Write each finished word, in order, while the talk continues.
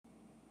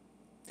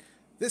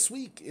This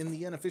week in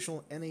the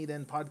unofficial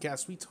N8n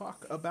podcast, we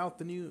talk about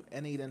the new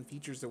N8n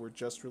features that were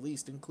just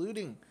released,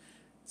 including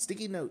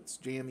sticky notes,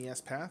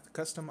 JMES path,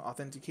 custom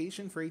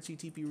authentication for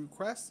HTTP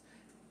requests,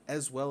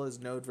 as well as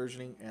node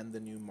versioning and the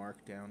new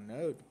Markdown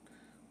node.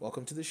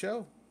 Welcome to the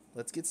show.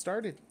 Let's get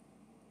started.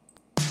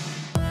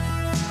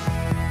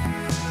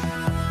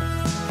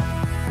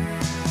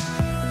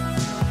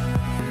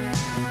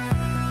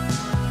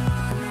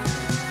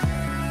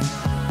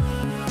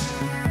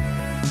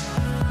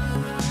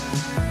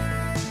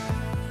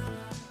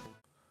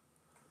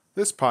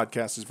 This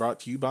podcast is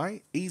brought to you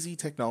by AZ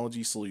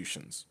Technology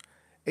Solutions.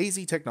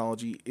 AZ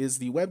Technology is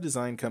the web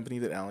design company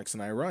that Alex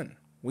and I run.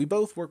 We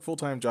both work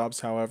full-time jobs,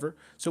 however,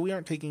 so we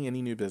aren't taking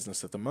any new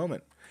business at the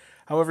moment.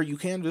 However, you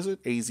can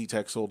visit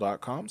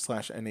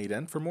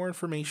aztechsol.com/N8n for more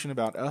information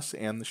about us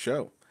and the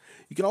show.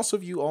 You can also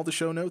view all the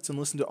show notes and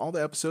listen to all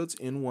the episodes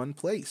in one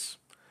place.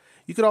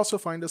 You could also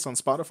find us on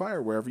Spotify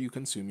or wherever you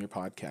consume your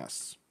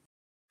podcasts.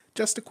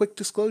 Just a quick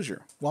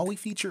disclosure, while we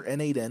feature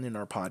N8n in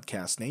our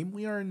podcast name,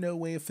 we are in no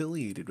way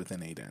affiliated with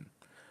N8n.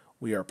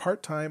 We are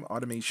part-time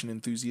automation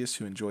enthusiasts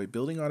who enjoy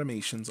building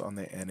automations on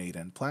the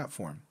N8n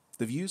platform.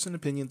 The views and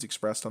opinions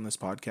expressed on this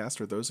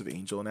podcast are those of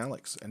Angel and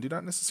Alex, and do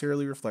not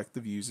necessarily reflect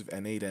the views of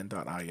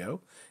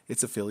N8n.io,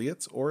 its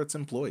affiliates, or its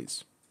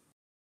employees.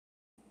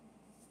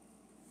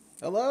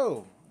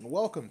 Hello, and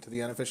welcome to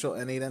the unofficial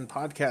N8n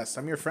podcast.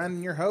 I'm your friend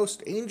and your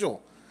host,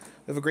 Angel.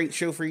 We have a great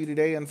show for you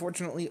today.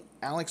 Unfortunately,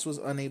 Alex was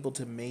unable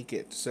to make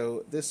it,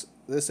 so this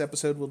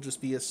episode will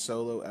just be a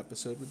solo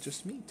episode with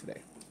just me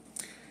today.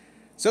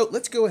 So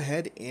let's go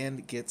ahead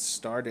and get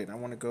started. I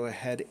want to go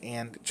ahead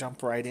and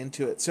jump right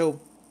into it.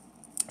 So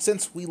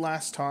since we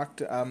last talked,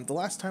 the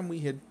last time we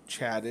had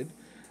chatted,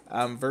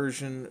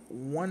 version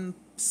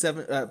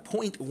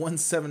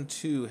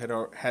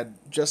 0.172 had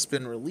just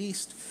been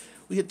released.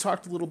 We had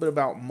talked a little bit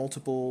about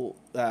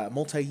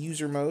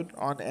multi-user mode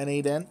on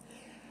N8n.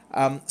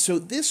 So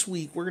this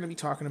week, we're going to be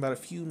talking about a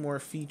few more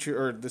features,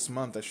 or this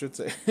month, I should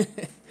say,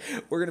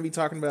 we're going to be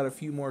talking about a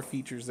few more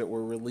features that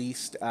were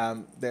released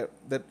that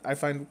I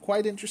find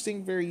quite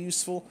interesting, very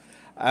useful.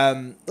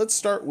 Let's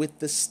start with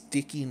the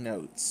sticky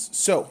notes.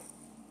 So,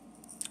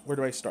 where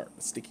do I start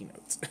with sticky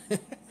notes?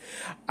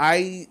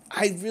 I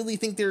really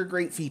think they're a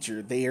great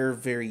feature. They are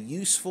very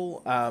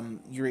useful.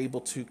 You're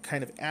able to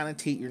kind of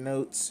annotate your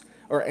notes,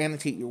 or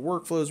annotate your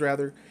workflows,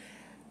 rather.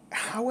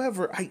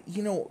 However,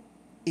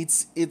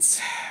 it's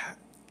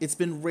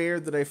been rare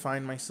that I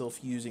find myself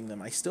using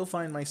them. I still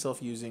find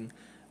myself using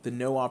the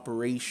no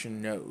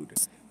operation node,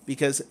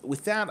 because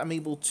with that I'm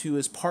able to,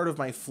 as part of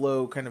my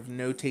flow, kind of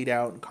notate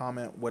out and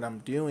comment what I'm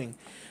doing.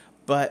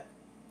 But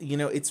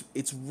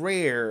it's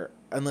rare,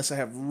 unless I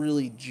have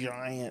really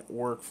giant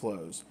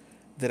workflows,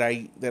 that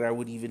I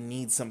would even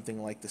need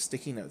something like the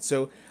sticky notes.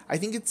 So I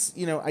think it's,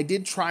 I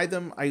did try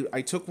them.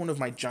 I took one of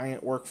my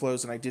giant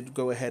workflows and I did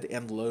go ahead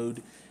and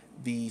load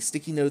the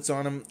sticky notes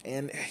on them,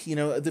 and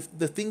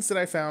the things that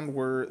I found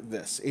were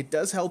this: it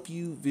does help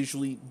you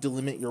visually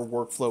delimit your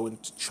workflow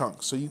into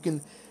chunks, so you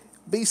can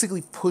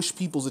basically push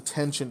people's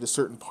attention to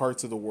certain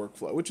parts of the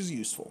workflow, which is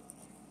useful.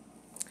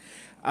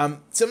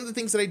 Some of the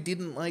things that I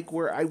didn't like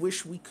were, I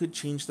wish we could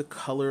change the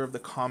color of the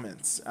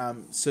comments.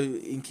 So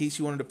in case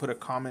you wanted to put a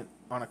comment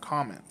on a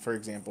comment, for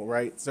example,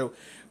 right? So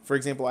for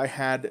example,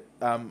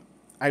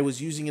 I was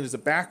using it as a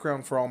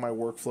background for all my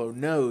workflow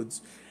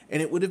nodes,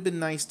 and it would have been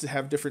nice to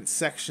have different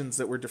sections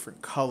that were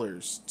different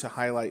colors to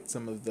highlight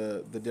some of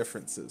the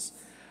differences.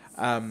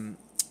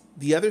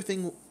 The other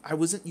thing,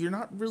 you're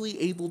not really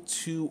able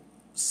to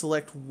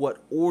select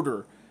what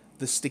order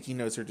the sticky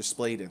notes are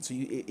displayed in. So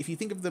if you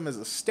think of them as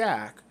a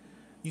stack,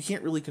 you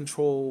can't really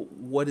control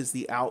what is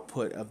the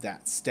output of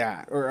that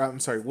stack, or I'm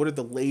sorry, what are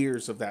the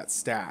layers of that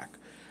stack.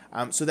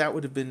 So that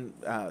would have been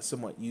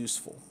somewhat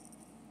useful.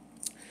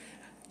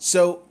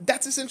 So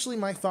that's essentially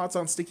my thoughts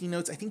on sticky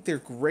notes. I think they're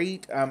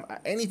great.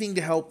 Anything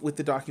to help with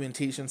the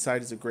documentation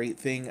side is a great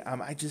thing.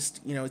 I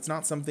just, it's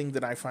not something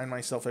that I find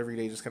myself every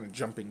day just kind of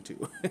jumping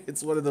to.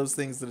 It's one of those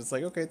things that it's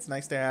like, okay, it's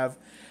nice to have,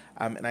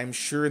 and I'm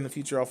sure in the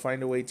future I'll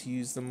find a way to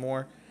use them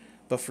more.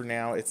 But for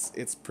now,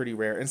 it's pretty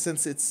rare. And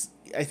since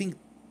I think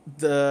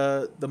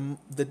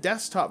the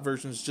desktop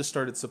versions just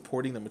started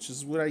supporting them, which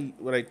is what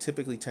I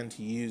typically tend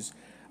to use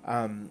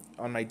on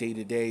my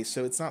day-to-day.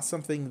 So it's not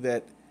something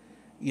that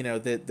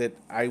that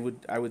I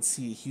would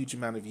see a huge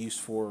amount of use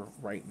for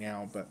right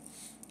now, but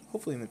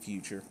hopefully in the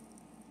future.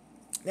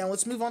 Now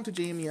let's move on to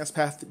JMES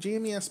path. The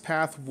JMES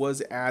path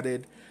was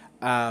added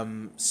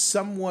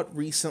somewhat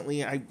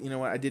recently. I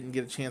didn't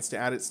get a chance to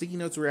add it. Sticky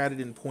notes were added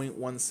in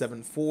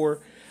 0.174.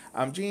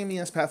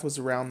 JMES path was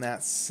around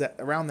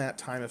that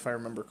time, if I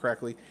remember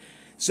correctly.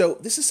 So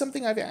this is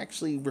something I've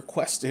actually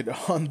requested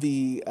on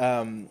the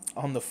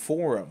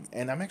forum,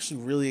 and I'm actually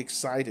really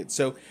excited.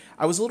 So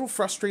I was a little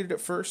frustrated at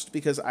first,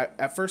 because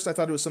at first I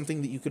thought it was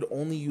something that you could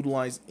only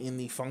utilize in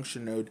the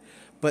function node,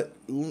 but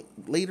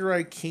later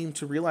I came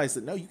to realize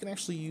that no, you can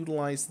actually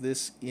utilize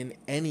this in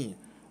any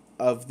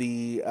of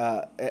the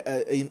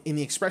in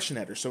the expression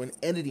editor, so in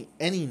editing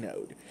any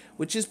node,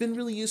 which has been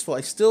really useful.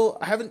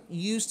 I haven't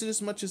used it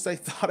as much as I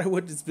thought I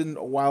would. It's been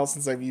a while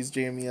since I've used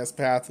JMES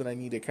Path, and I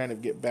need to kind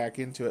of get back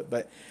into it.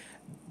 But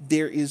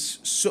there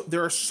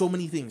are so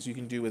many things you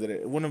can do with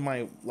it. One of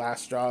my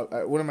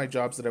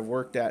jobs that I've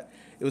worked at,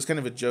 it was kind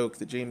of a joke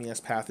that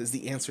JMES Path is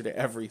the answer to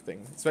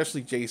everything,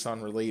 especially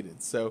JSON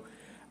related. So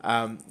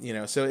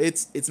so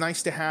it's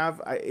nice to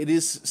have. It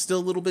is still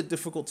a little bit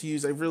difficult to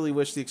use. I really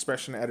wish the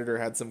expression editor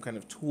had some kind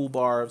of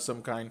toolbar of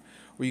some kind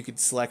where you could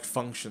select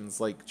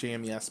functions like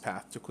JMES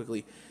Path to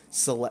quickly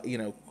select,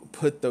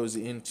 put those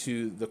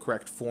into the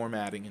correct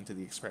formatting into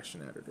the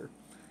expression editor.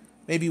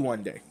 Maybe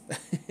one day.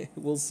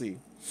 We'll see.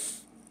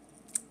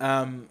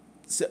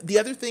 So the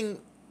other thing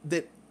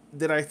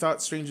that I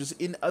thought strange is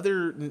in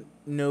other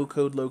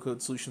no-code,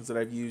 low-code solutions that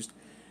I've used,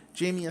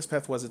 JMES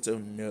Path was its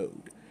own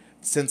node.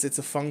 Since it's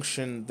a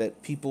function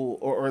that people,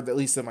 or at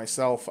least that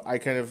myself, I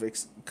kind of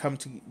come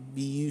to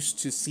be used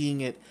to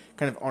seeing it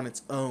kind of on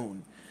its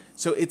own.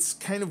 So it's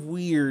kind of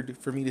weird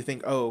for me to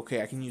think, oh,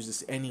 okay, I can use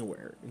this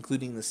anywhere,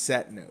 including the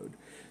set node.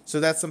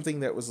 So that's something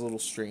that was a little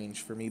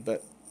strange for me,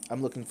 but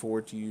I'm looking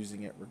forward to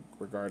using it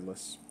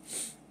regardless.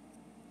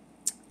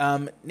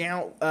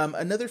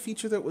 Another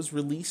feature that was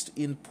released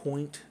in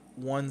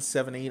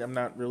 0.178, I'm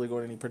not really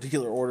going in any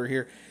particular order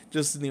here,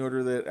 just in the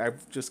order that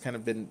I've just kind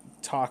of been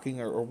talking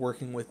or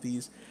working with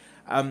these.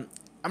 I'm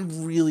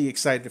really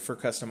excited for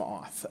custom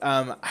auth.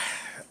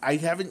 I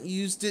haven't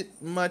used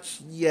it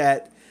much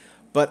yet,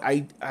 but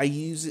I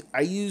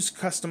use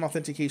custom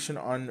authentication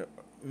on,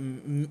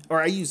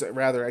 I use the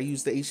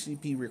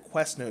HTTP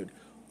request node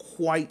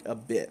quite a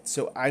bit.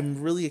 So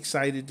I'm really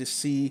excited to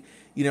see,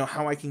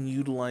 how I can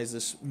utilize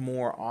this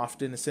more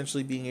often,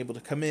 essentially being able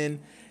to come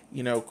in,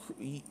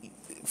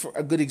 for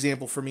a good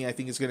example for me, I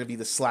think is going to be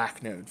the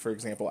Slack node, for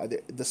example.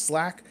 The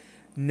Slack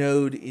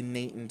node in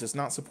N8n does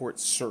not support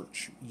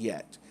search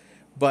yet,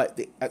 but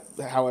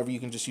however, you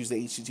can just use the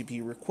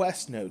HTTP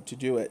request node to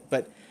do it.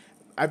 But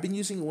I've been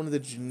using one of the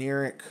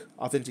generic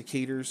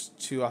authenticators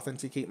to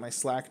authenticate my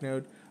Slack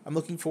node. I'm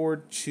looking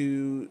forward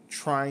to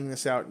trying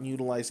this out and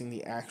utilizing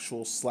the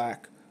actual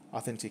Slack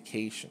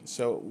authentication.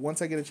 So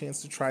once I get a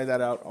chance to try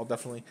that out, I'll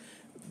definitely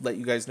let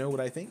you guys know what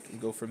I think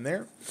and go from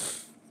there.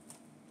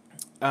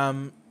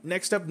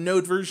 Next up,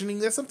 node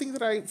versioning. That's something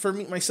that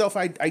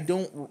I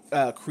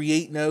don't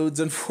create nodes,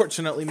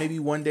 unfortunately. Maybe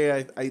one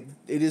day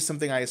it is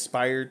something I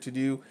aspire to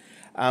do,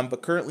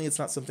 but currently it's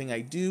not something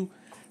I do.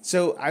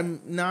 So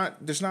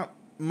there's not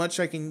much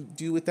I can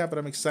do with that, but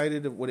I'm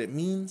excited at what it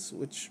means,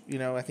 which,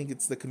 I think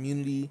it's the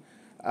community,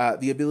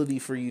 the ability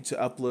for you to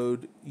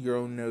upload your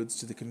own nodes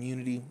to the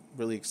community.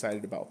 Really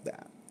excited about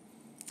that.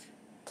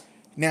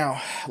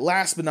 Now,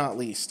 last but not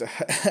least,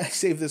 I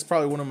saved this,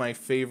 probably one of my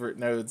favorite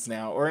nodes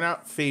now, or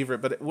not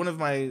favorite, but one of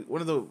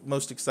the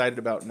most excited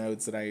about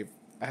nodes that I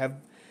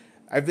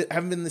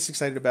haven't been this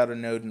excited about a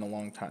node in a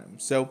long time.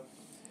 So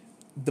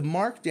the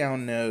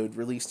Markdown node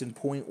released in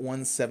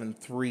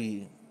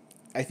 0.173,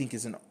 I think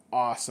is an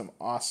awesome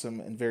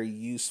and very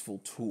useful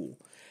tool.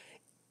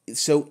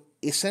 So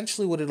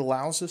essentially what it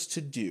allows us to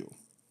do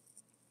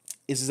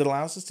is it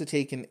allows us to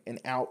take an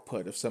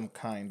output of some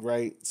kind,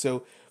 right?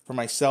 So for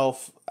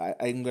myself,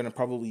 I'm going to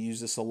probably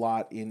use this a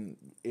lot in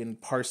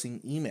parsing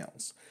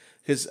emails,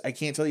 because I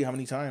can't tell you how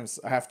many times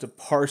I have to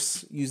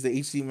use the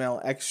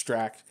HTML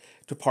extract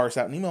to parse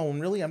out an email,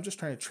 when really I'm just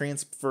trying to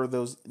transfer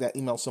that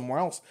email somewhere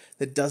else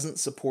that doesn't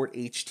support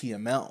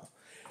HTML.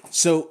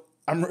 So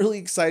I'm really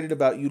excited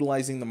about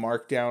utilizing the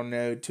Markdown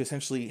node to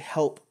essentially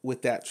help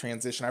with that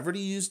transition. I've already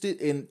used it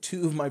in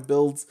 2 of my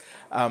builds.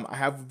 I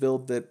have a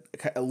build that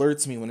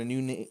alerts me when a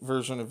new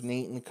version of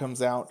N8n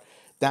comes out.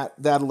 That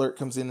alert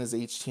comes in as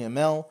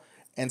HTML,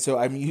 and so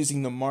I'm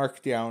using the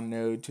Markdown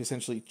node to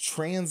essentially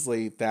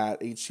translate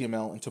that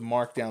HTML into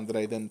Markdown that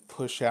I then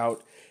push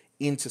out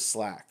into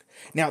Slack.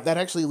 Now, that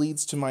actually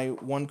leads to my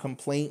one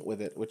complaint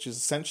with it, which is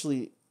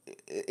essentially,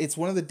 it's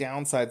one of the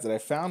downsides that I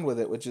found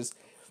with it, which is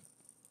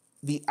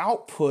the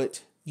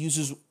output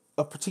uses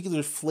a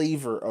particular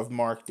flavor of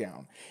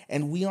Markdown,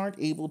 and we aren't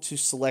able to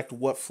select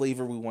what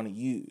flavor we want to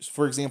use.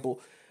 For example,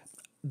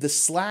 the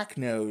Slack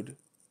node,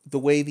 the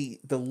way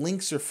the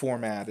links are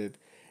formatted,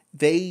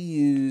 they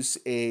use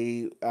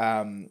the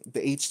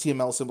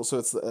HTML symbol, so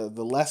it's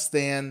the less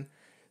than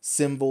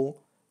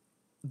symbol,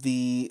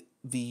 the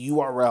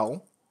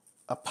URL,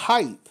 a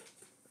pipe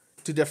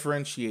to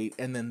differentiate,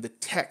 and then the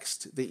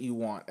text that you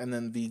want, and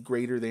then the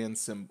greater than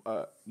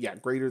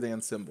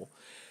symbol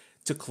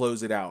to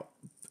close it out.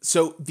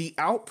 So the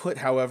output,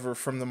 however,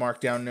 from the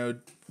Markdown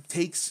node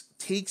takes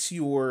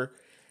your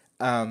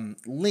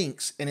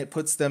links and it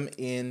puts them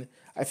in,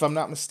 if I'm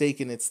not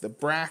mistaken, it's the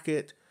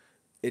bracket.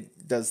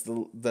 It does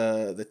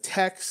the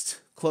text,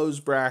 close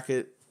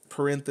bracket,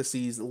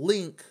 parentheses,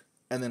 link,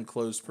 and then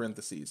close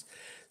parentheses.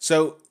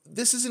 So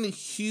this isn't a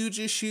huge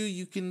issue.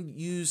 You can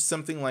use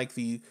something like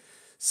the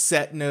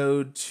set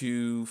node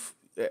with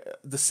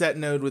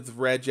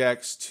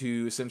regex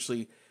to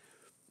essentially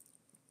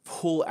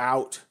pull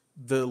out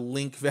the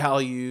link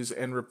values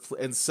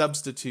and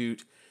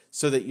substitute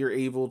so that you're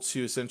able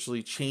to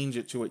essentially change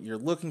it to what you're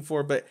looking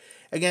for. But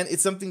again,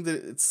 it's something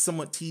that it's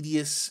somewhat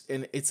tedious,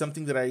 and it's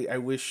something that I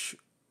wish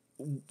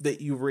that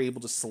you were able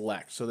to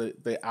select so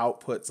that the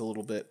output's a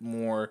little bit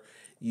more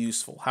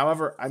useful.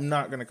 However, I'm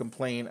not going to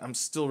complain. I'm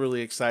still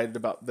really excited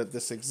about that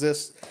this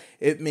exists.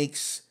 It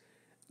makes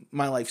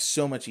my life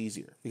so much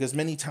easier because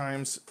many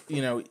times,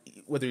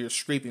 whether you're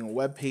scraping a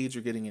web page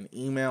or getting an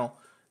email,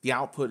 the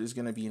output is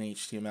going to be in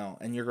HTML,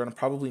 and you're going to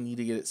probably need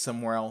to get it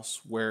somewhere else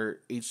where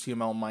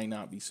HTML might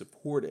not be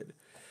supported.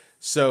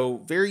 So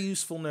very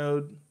useful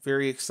node,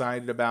 very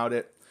excited about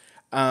it.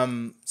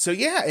 So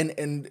yeah,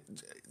 and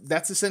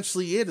that's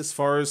essentially it as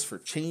far as for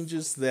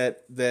changes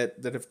that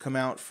have come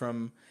out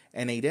from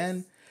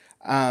N8n.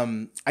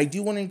 I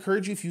do want to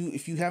encourage you,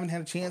 if you haven't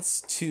had a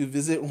chance to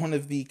visit one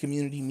of the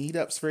community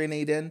meetups for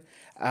N8n,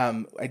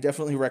 I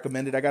definitely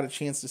recommend it. I got a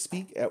chance to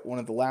speak at one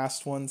of the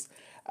last ones,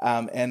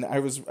 and I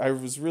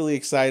was really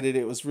excited.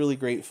 It was really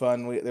great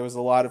fun. There was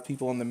a lot of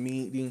people in the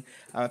meeting,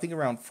 I think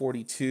around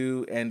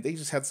 42, and they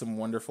just had some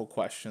wonderful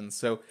questions.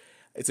 So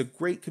it's a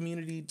great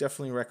community.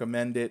 Definitely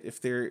recommend it.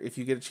 If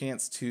you get a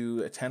chance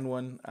to attend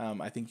one,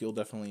 I think you'll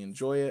definitely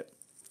enjoy it.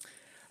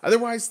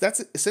 Otherwise,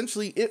 that's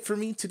essentially it for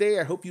me today.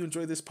 I hope you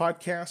enjoyed this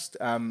podcast.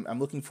 I'm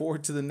looking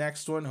forward to the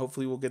next one.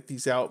 Hopefully we'll get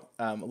these out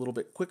a little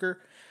bit quicker.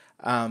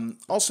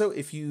 Also,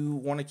 if you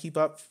want to keep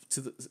up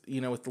to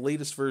with the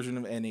latest version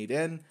of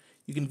N8n,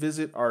 you can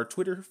visit our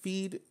Twitter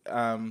feed,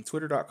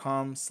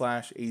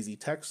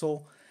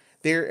 twitter.com/aztexel.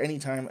 There,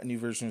 anytime a new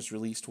version is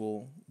released,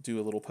 we'll do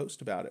a little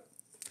post about it.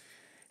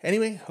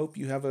 Anyway, hope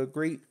you have a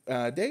great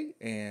day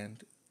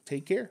and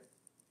take care.